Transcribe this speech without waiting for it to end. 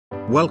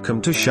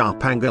Welcome to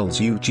Sharp Angle's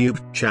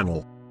YouTube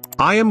channel.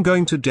 I am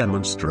going to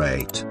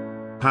demonstrate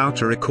how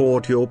to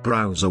record your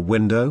browser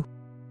window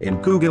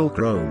in Google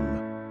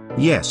Chrome.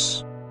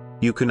 Yes,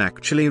 you can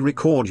actually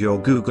record your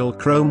Google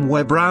Chrome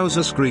web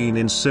browser screen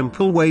in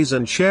simple ways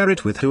and share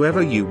it with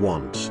whoever you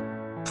want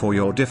for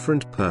your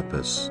different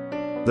purpose.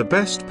 The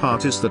best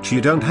part is that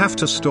you don't have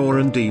to store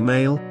and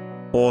email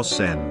or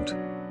send.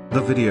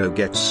 The video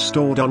gets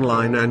stored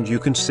online and you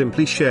can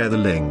simply share the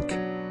link.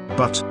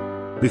 But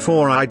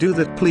before I do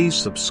that, please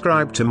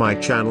subscribe to my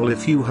channel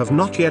if you have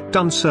not yet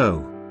done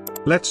so.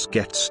 Let's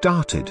get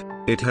started.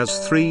 It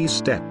has 3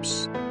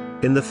 steps.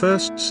 In the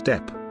first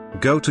step,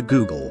 go to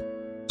Google.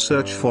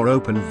 Search for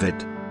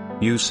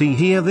OpenVid. You see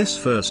here this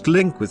first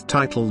link with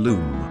title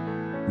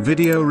Loom.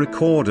 Video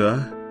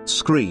recorder,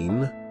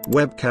 screen,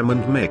 webcam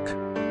and mic.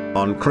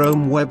 On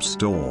Chrome Web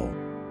Store.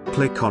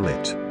 Click on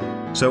it.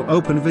 So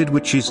OpenVid,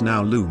 which is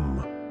now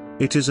Loom.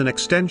 It is an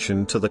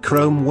extension to the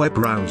Chrome web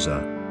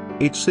browser.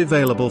 It's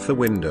available for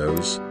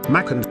Windows,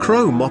 Mac and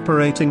Chrome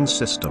operating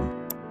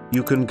system.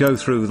 You can go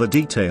through the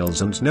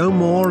details and know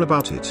more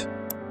about it.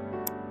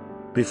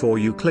 Before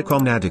you click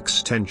on Add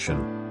Extension,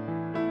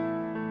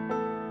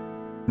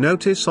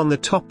 notice on the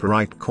top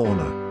right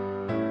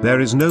corner,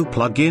 there is no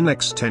plugin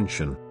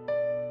extension.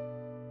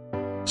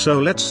 So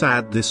let's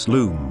add this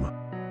Loom.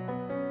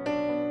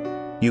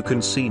 You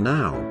can see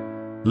now,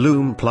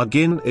 Loom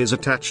plugin is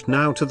attached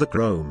now to the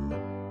Chrome.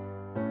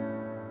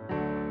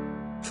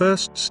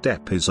 First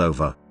step is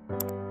over.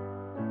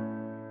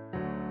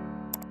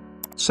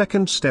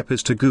 Second step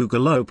is to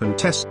Google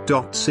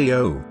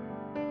OpenTest.co.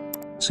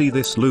 See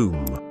this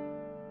Loom.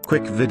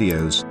 Quick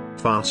videos,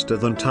 faster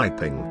than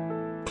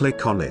typing.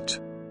 Click on it.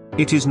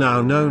 It is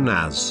now known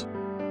as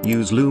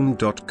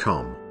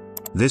useloom.com.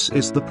 This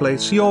is the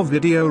place your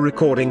video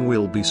recording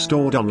will be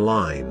stored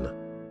online.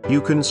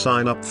 You can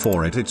sign up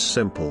for it, it's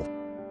simple.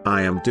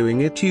 I am doing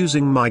it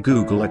using my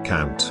Google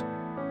account.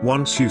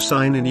 Once you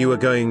sign in, you are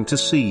going to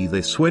see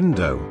this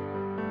window.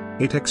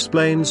 It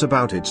explains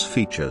about its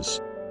features.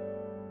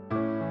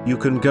 You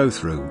can go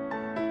through.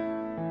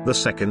 The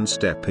second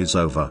step is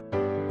over.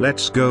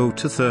 Let's go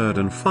to third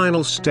and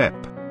final step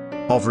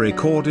of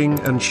recording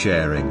and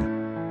sharing.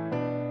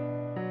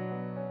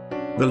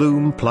 The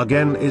Loom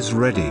plugin is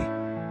ready.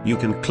 You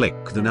can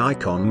click the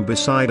icon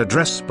beside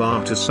address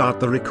bar to start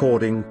the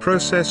recording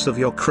process of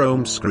your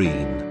Chrome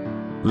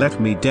screen.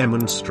 Let me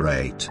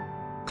demonstrate.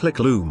 Click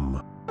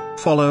Loom.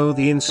 Follow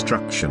the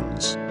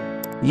instructions.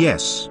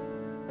 Yes.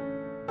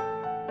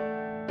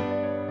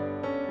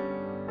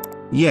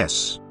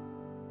 Yes.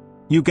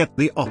 You get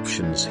the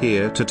options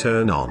here to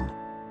turn on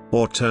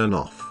or turn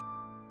off.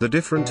 The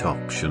different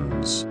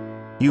options.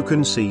 You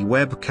can see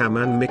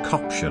webcam and mic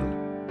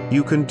option.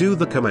 You can do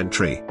the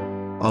commentary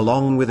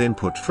along with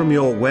input from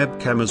your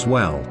webcam as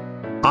well.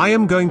 I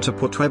am going to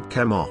put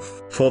webcam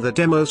off for the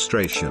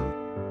demonstration.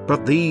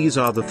 But these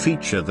are the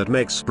feature that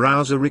makes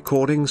browser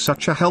recording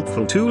such a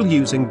helpful tool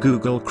using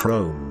Google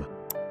Chrome.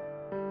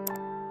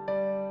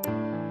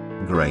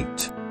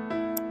 Great.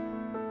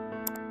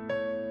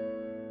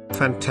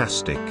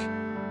 Fantastic.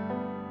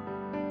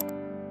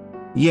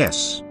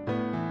 Yes.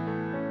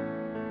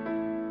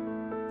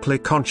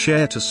 Click on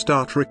share to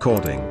start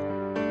recording.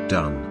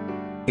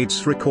 Done.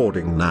 It's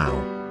recording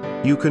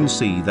now. You can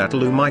see that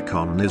Loom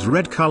icon is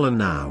red color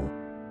now.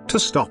 To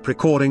stop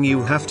recording,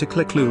 you have to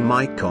click Loom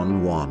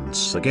icon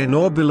once again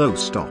or below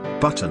stop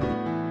button.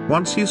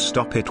 Once you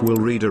stop, it will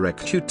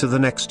redirect you to the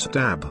next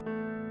tab.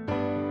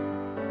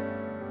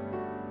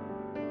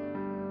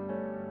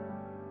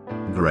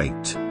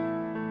 Great.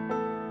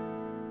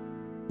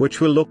 Which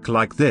will look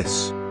like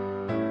this.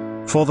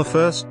 For the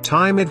first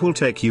time, it will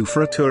take you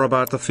for a tour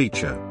about the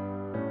feature.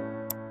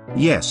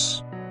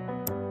 Yes.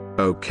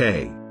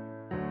 Okay.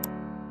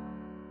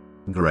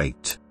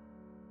 Great.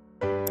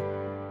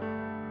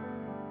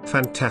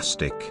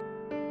 Fantastic.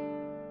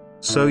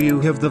 So you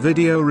have the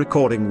video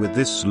recording with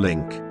this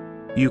link.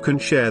 You can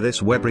share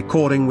this web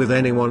recording with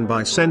anyone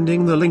by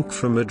sending the link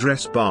from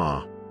address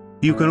bar.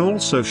 You can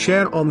also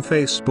share on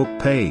Facebook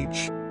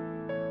page.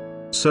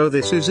 So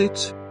this is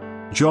it.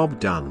 Job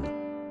done.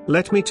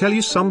 Let me tell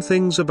you some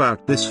things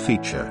about this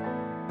feature.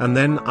 And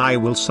then I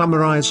will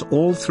summarize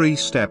all 3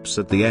 steps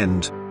at the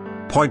end.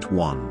 Point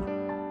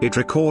 1. It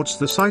records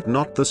the site,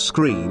 not the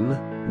screen,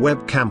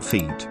 webcam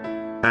feed.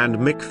 And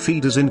mic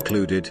feed is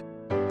included.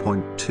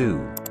 Point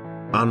 2.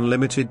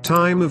 Unlimited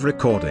time of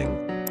recording.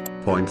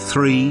 Point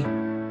 3.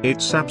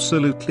 It's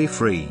absolutely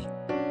free.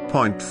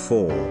 Point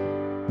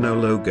 4. No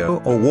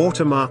logo or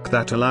watermark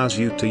that allows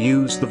you to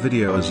use the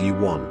video as you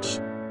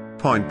want.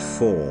 Point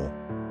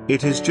 4.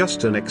 It is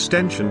just an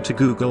extension to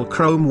Google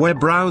Chrome web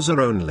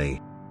browser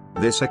only.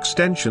 This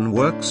extension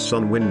works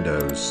on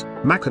Windows,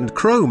 Mac and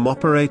Chrome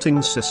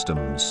operating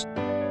systems.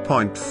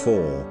 Point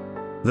 4.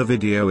 The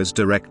video is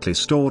directly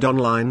stored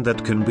online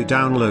that can be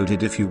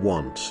downloaded if you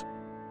want.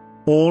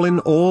 All in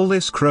all,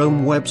 this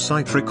Chrome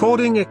website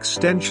recording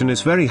extension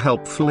is very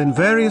helpful in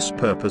various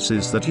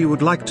purposes that you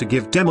would like to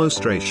give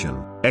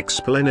demonstration,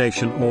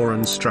 explanation or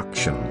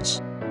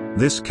instructions.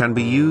 This can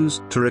be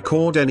used to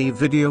record any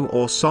video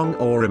or song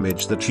or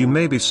image that you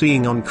may be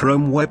seeing on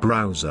Chrome web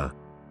browser.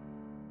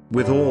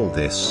 With all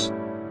this,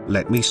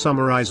 let me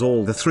summarize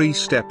all the 3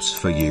 steps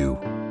for you.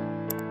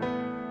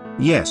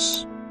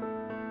 Yes.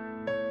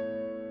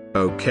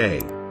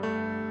 Okay.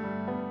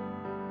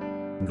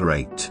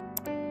 Great.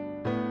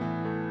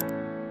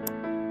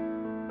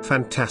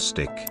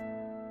 Fantastic.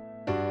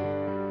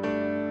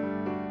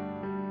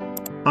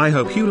 I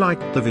hope you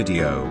liked the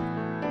video.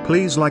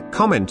 Please like,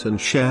 comment and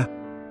share.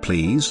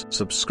 Please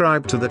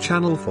subscribe to the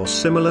channel for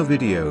similar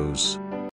videos.